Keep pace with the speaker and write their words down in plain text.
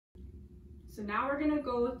So now we're gonna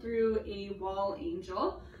go through a wall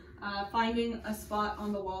angel, finding a spot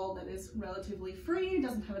on the wall that is relatively free,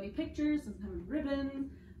 doesn't have any pictures, doesn't have any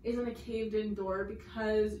ribbons, isn't a caved in door,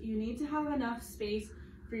 because you need to have enough space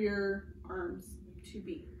for your arms to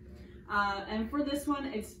be. And for this one,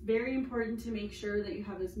 it's very important to make sure that you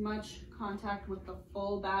have as much contact with the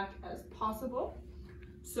full back as possible.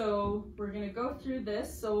 So we're gonna go through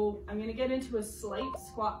this. So I'm gonna get into a slight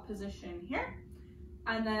squat position here.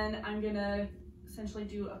 And then I'm gonna essentially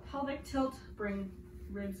do a pelvic tilt, bring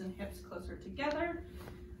ribs and hips closer together.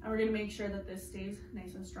 And we're gonna make sure that this stays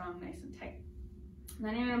nice and strong, nice and tight. And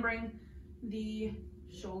then you're gonna bring the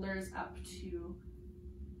shoulders up to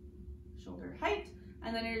shoulder height.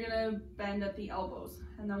 And then you're gonna bend at the elbows.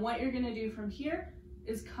 And then what you're gonna do from here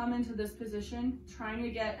is come into this position, trying to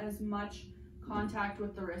get as much contact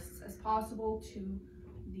with the wrists as possible to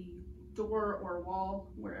the door or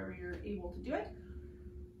wall, wherever you're able to do it.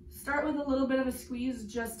 Start with a little bit of a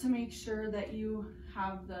squeeze just to make sure that you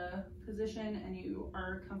have the position and you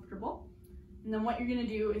are comfortable. And then what you're gonna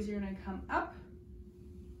do is you're gonna come up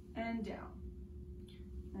and down,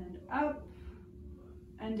 and up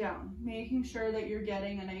and down, making sure that you're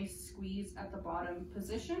getting a nice squeeze at the bottom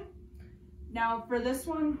position. Now for this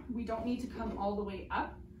one, we don't need to come all the way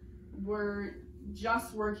up. We're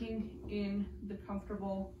just working in the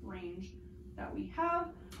comfortable range that we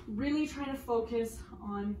have, really trying to focus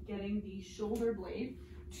on getting the shoulder blade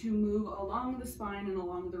to move along the spine and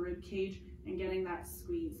along the rib cage and getting that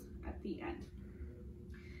squeeze at the end.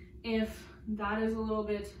 If that is a little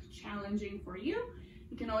bit challenging for you,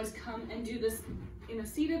 you can always come and do this in a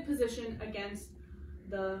seated position against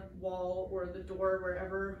the wall or the door,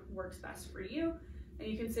 wherever works best for you. And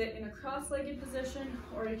you can sit in a cross-legged position,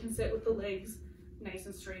 or you can sit with the legs nice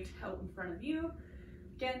and straight out in front of you.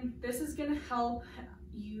 Again, this is gonna help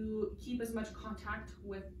you keep as much contact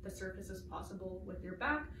with the surface as possible with your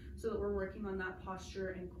back, so that we're working on that posture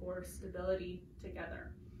and core stability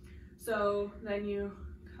together. So then you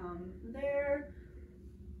come there.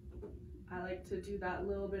 I like to do that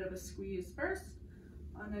little bit of a squeeze first,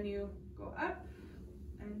 and then you go up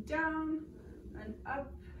and down and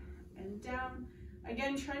up and down.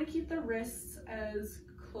 Again, trying to keep the wrists as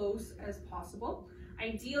close as possible.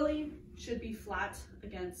 Ideally, should be flat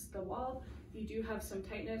against the wall. If you do have some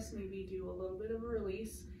tightness, maybe do a little bit of a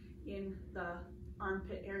release in the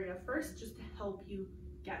armpit area first, just to help you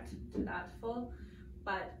get to that full.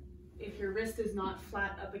 But if your wrist is not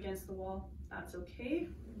flat up against the wall, that's okay.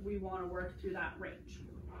 We want to work through that range.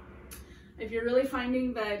 If you're really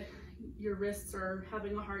finding that your wrists are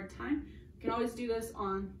having a hard time, you can always do this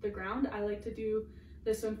on the ground. I like to do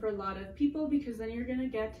this one for a lot of people because then you're gonna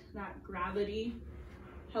get that gravity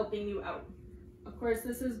helping you out. Of course,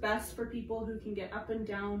 this is best for people who can get up and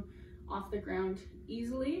down off the ground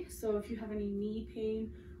easily. So if you have any knee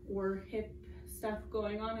pain or hip stuff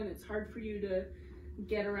going on and it's hard for you to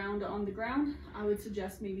get around on the ground, I would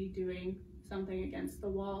suggest maybe doing something against the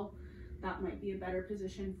wall. That might be a better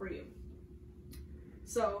position for you.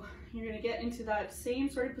 So you're gonna get into that same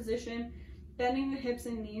sort of position, bending the hips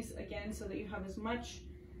and knees again so that you have as much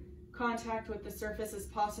contact with the surface as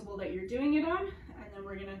possible that you're doing it on. And then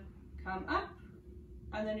we're gonna come up,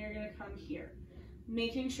 and then you're gonna come here.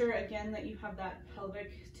 Making sure again that you have that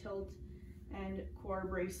pelvic tilt and core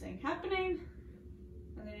bracing happening.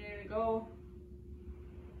 And then you're gonna go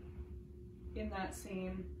in that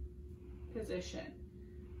same position,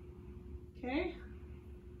 okay?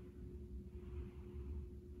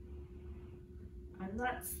 And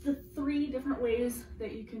that's the 3 different ways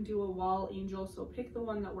that you can do a wall angel, so pick the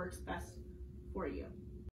one that works best for you.